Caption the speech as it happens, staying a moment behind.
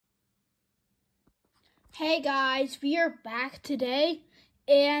Hey guys, we are back today,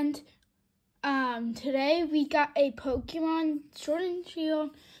 and today we got a Pokemon Sword and Shield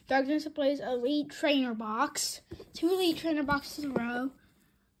Darkness Ablaze Elite Trainer Box. 2 Elite Trainer boxes in a row.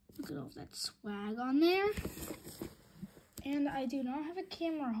 Look at all that swag on there. And I do not have a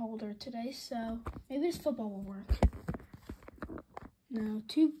camera holder today, so maybe this football will work. No,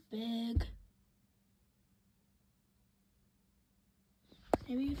 too big.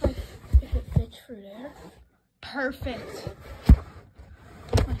 Maybe if it fits through there. Perfect.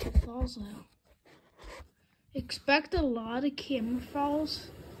 Like it falls out. Expect a lot of camera falls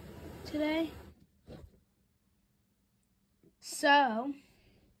today. So,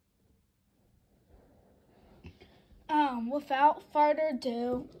 without further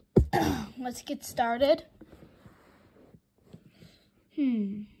ado, let's get started.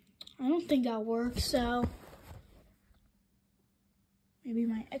 I don't think that'll work, so maybe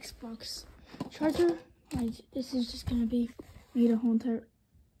my Xbox charger. This is just gonna be me the whole entire.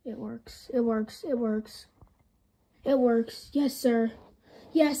 It works. It works. It works. It works. Yes, sir.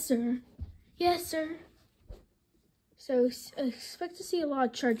 Yes, sir. Yes, sir. So expect to see a lot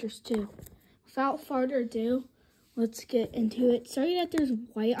of chargers too. Without further ado, let's get into it. Sorry that there's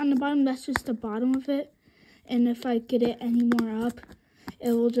white on the bottom. That's just the bottom of it. And if I get it any more up,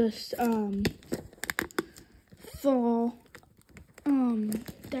 it will just fall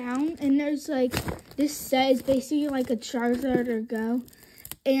down. And there's like, this set is basically like a Charizard or Go.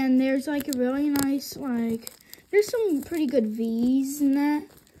 And there's like a really nice, like, there's some pretty good V's in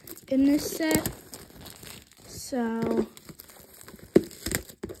this set. So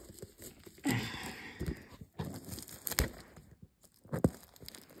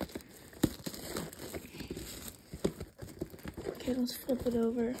okay, let's flip it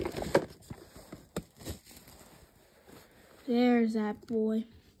over. There's that boy.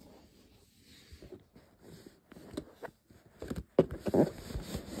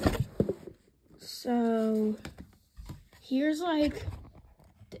 So here's like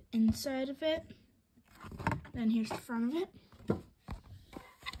the inside of it. Then here's the front of it.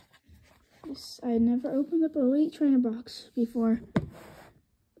 I never opened up a Elite Trainer box before.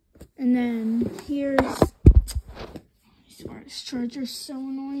 And then here's, I swear this charger's so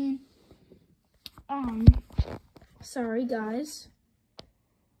annoying. Sorry guys.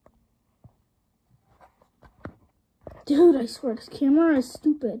 Dude, I swear this camera is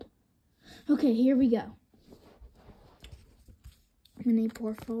stupid. Okay, here we go. Mini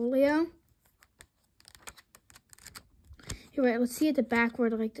portfolio. Here, wait, let's see at the back where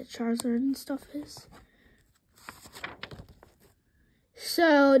like the Charizard and stuff is.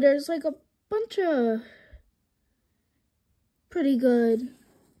 So there's like a bunch of pretty good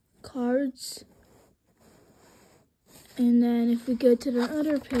cards. And then if we go to the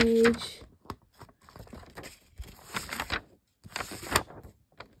other page,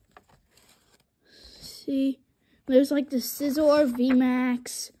 see, there's like the Scizor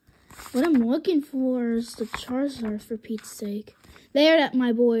VMAX. What I'm looking for is the Charizard, for Pete's sake. There that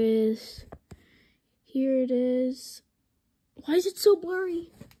my boy is. Here it is. Why is it so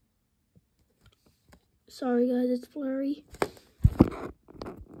blurry? Sorry guys, it's blurry.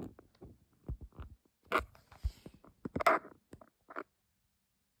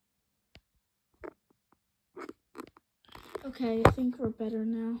 Okay, I think we're better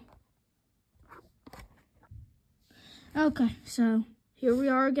now. Okay, so here we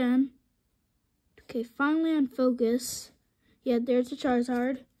are again. Okay, finally on focus. Yeah, there's the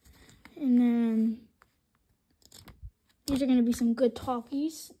Charizard. And then these are gonna be some good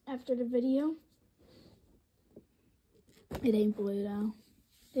talkies after the video. It ain't blue though.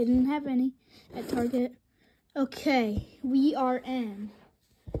 They didn't have any at Target. Okay, we are in.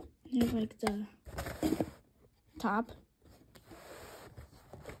 Here's like the top.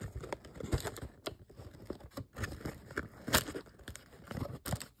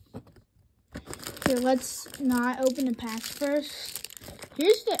 Here, let's not open the packs first.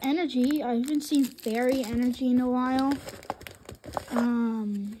 Here's the energy. I haven't seen fairy energy in a while.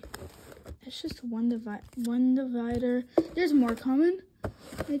 That's just one divider. There's more coming.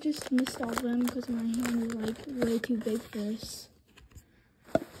 I just missed all of them because my hand is like way too big for this.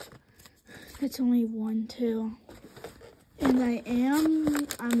 It's only 1, 2.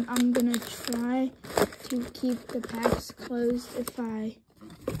 And I'm gonna try to keep the packs closed if I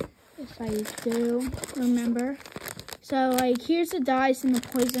do remember. So like here's the dice and the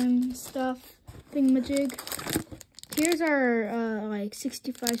poison stuff thingamajig. Here's our like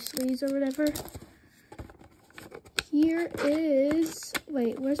 65 sleeves or whatever. Here is,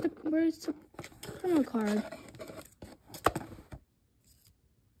 wait, where's the promo card?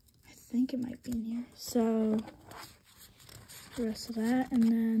 I think it might be in here. So, the rest of that, and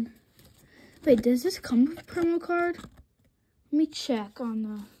then, wait, does this come with a promo card? Let me check on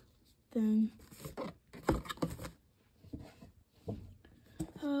the thing.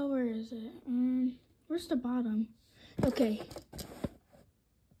 Oh, where is it? Where's the bottom? Okay.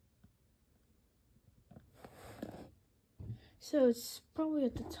 So it's probably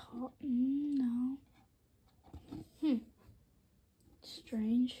at the top. No.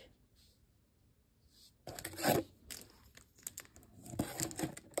 Strange.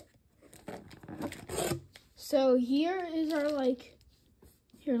 So here is our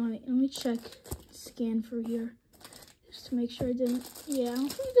here, let me check, scan for here. Just to make sure I didn't, yeah, I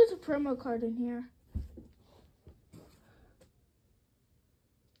don't think there's a promo card in here.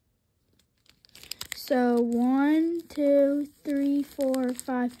 So 1, 2, 3, 4,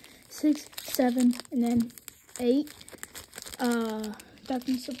 5, 6, 7, and then 8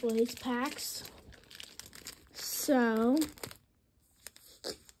 Darkness Ablaze packs. So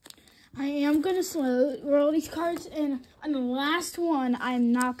I am gonna slow roll these cards, and on the last one,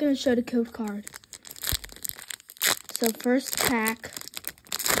 I'm not gonna show the code card. So first pack.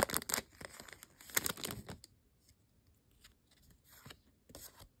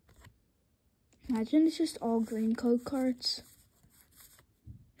 Imagine it's just all green code cards.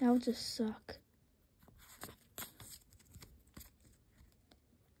 That would just suck.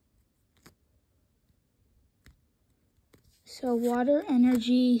 So Water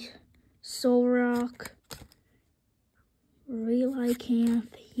Energy, Soul Rock,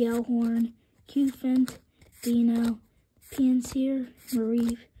 Relicanth, Yellhorn, Cufant, Dino, Panseer,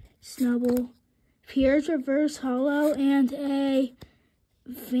 Mareep, Snubble, Pierre's Reverse Hollow, and a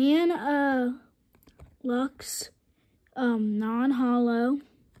Van Lux non-hollow.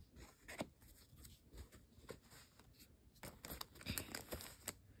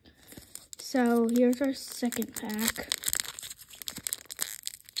 So here's our second pack.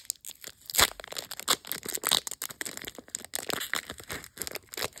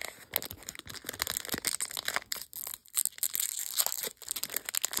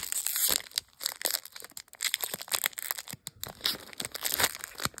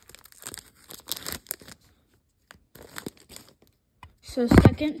 So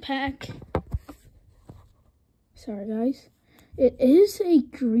second pack, sorry guys, it is a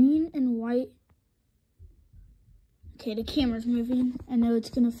green and white. Okay, the camera's moving. I know it's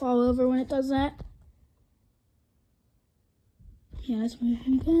gonna fall over when it does that. Yeah, it's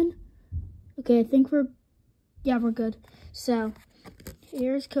moving again. Okay, I think we're good. So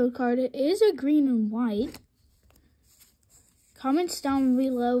here's code card. It is a green and white. Comments down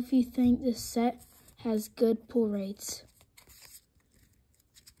below if you think this set has good pull rates.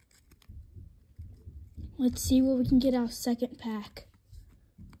 Let's see what we can get out of second pack.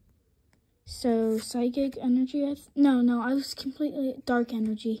 So Psychic Energy, I was completely Dark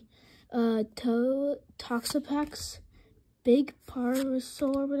Energy. Toxapex, Big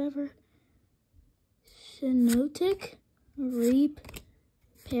Parasol or whatever. Shinotic, Reap,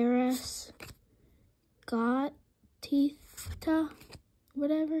 Paras, Gothita,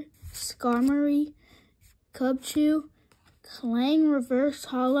 whatever. Skarmory, Cubchoo, Clang Reverse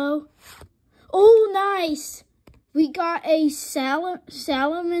Hollow. Oh, nice! We got a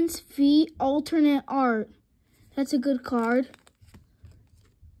Salaman's Feet alternate art. That's a good card.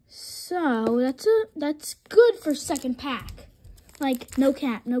 So that's good for second pack. Like no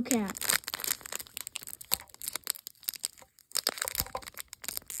cap.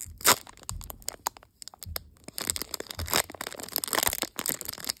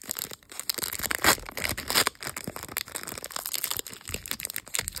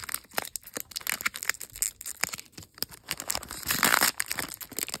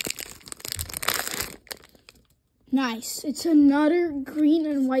 Nice. It's another green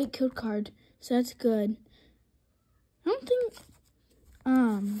and white code card, so that's good. I don't think,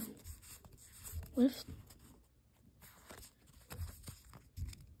 what if,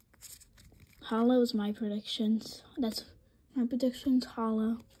 hollow is my predictions. That's my predictions,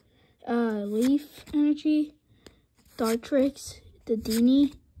 hollow. Leaf Energy, Dartrix,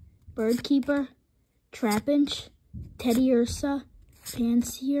 Dedenne, Birdkeeper, Trapinch, Teddiursa,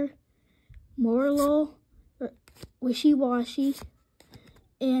 Panseer, Morlul, Wishy-Washy,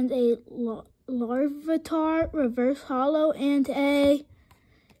 and a Larvitar Reverse Hollow, and a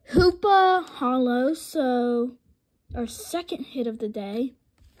Hoopa Hollow. So our second hit of the day.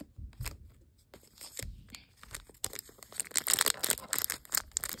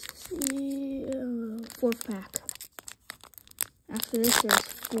 Let's see, fourth pack. After this, there's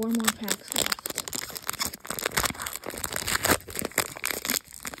 4 more packs left.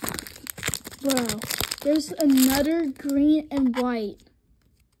 Bro, there's another green and white.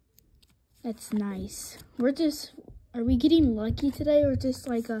 That's nice. Are we getting lucky today or just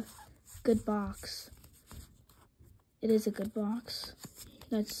like a good box? It is a good box.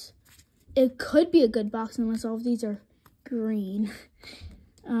 It could be a good box unless all of these are green.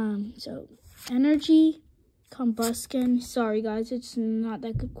 So energy, combustion. Sorry guys, it's not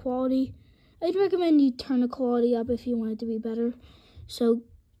that good quality. I'd recommend you turn the quality up if you want it to be better. So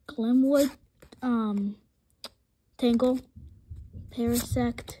Glenwood, Tangle,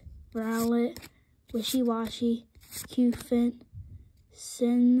 Parasect, Rowlet, Wishy-Washy, Qfint,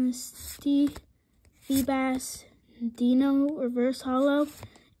 Sinisty, Feebas, Dino Reverse Hollow,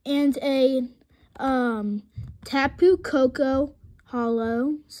 and a Tapu Koko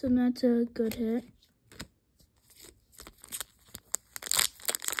Hollow. So that's a good hit.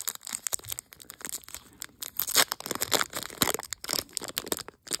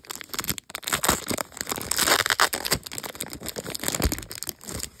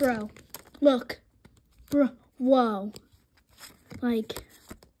 Bro, look. Bro, whoa. Like,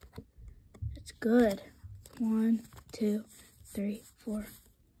 it's good. 1, 2, 3, 4.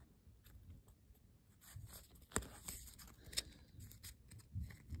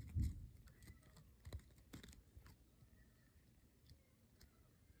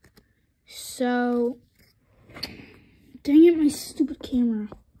 So, dang it, my stupid camera.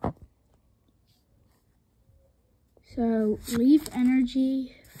 So, leave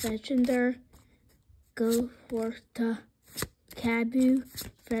energy, Fetchender, go for the Cabu,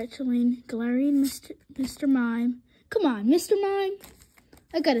 Fetchling, Galarian, Mr. Mime. Come on, Mr. Mime.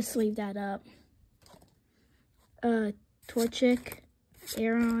 I gotta sleeve that up. Torchic,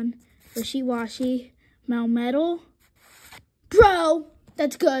 Aeron, Wishy-Washy, Melmetal. Bro,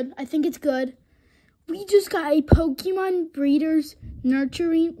 that's good. I think it's good. We just got a Pokemon Breeders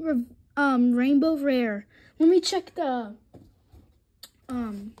Nurturing Rainbow Rare. Let me check the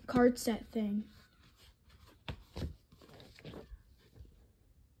card set thing.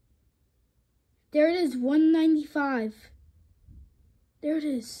 There it is, 195. There it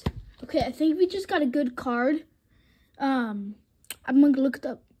is. Okay, I think we just got a good card. I'm gonna look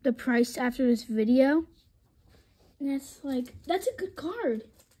up the price after this video. And that's a good card.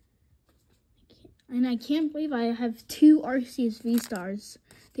 And I can't believe I have 2 Arceus V-Stars.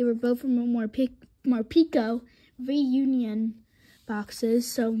 They were both from Morpeko reunion boxes.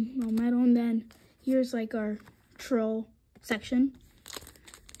 So, metal, and then here's like our troll section.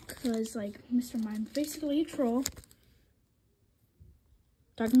 Because like Mr. Mime's basically a troll.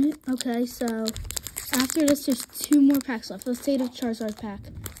 Darkness. Okay, so after this, there's 2 more packs left. Let's save the Charizard pack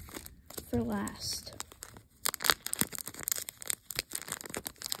for last.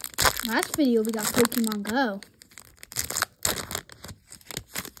 Last video, we got Pokemon Go.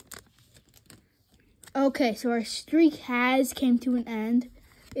 Okay, so our streak came to an end.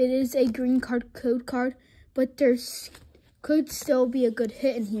 It is a green code card, but there's could still be a good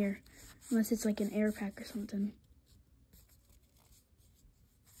hit in here, unless it's like an air pack or something.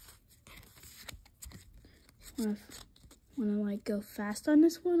 Wanna like go fast on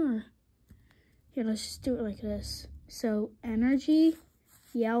this one, or here? Let's just do it like this. So energy,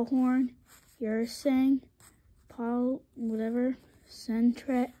 Yellhorn, Ursang, Paul, whatever,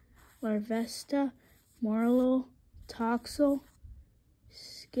 Sentret, Larvesta, Morlul, Toxel,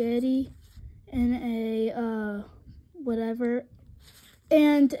 Skitty, and a whatever,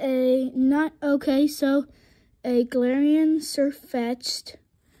 and a not okay. So a Galarian Surfetched,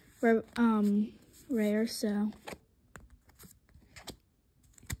 rare. So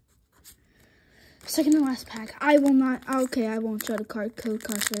second and last pack. I will not. Okay, I won't show the code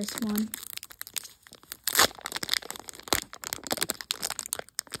card for this one.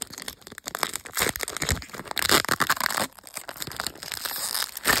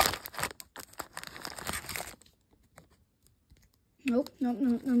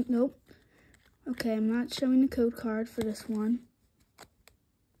 Nope. Okay, I'm not showing the code card for this one.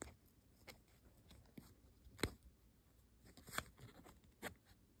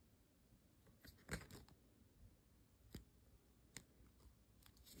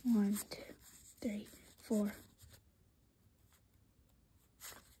 One, two, three, four.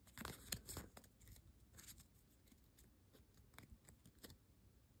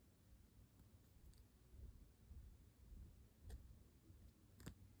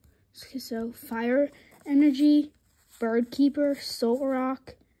 So, Fire Energy, Bird Keeper,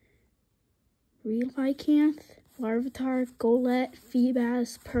 Solrock, Relicanth, Larvitar, Golett,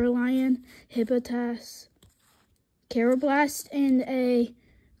 Feebas, Purrloin, Hippotas, Carablast, and a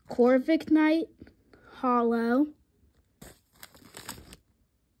Corviknight Hollow.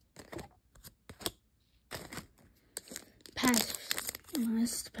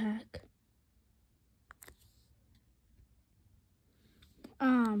 last pack.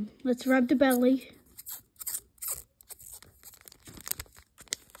 Let's rub the belly.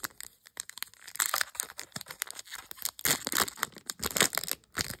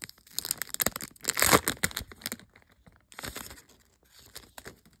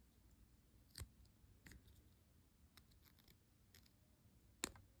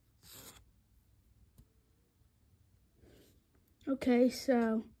 Okay,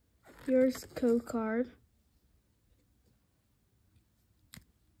 so here's code card.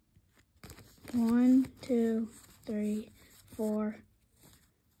 1, 2, 3, 4.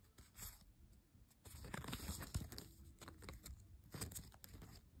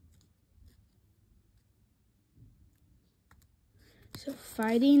 So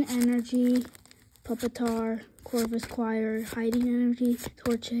Fighting Energy, Puppetar, Corvus Choir, Hiding Energy,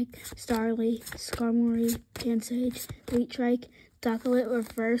 Torchic, Starly, Skarmory, Pansage, Leetrike, Ducklet,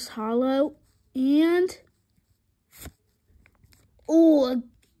 Reverse Hollow, and a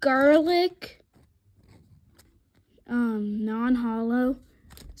Garlic non-hollow.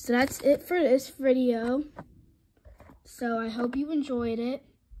 So that's it for this video. So I hope you enjoyed it.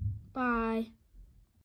 Bye.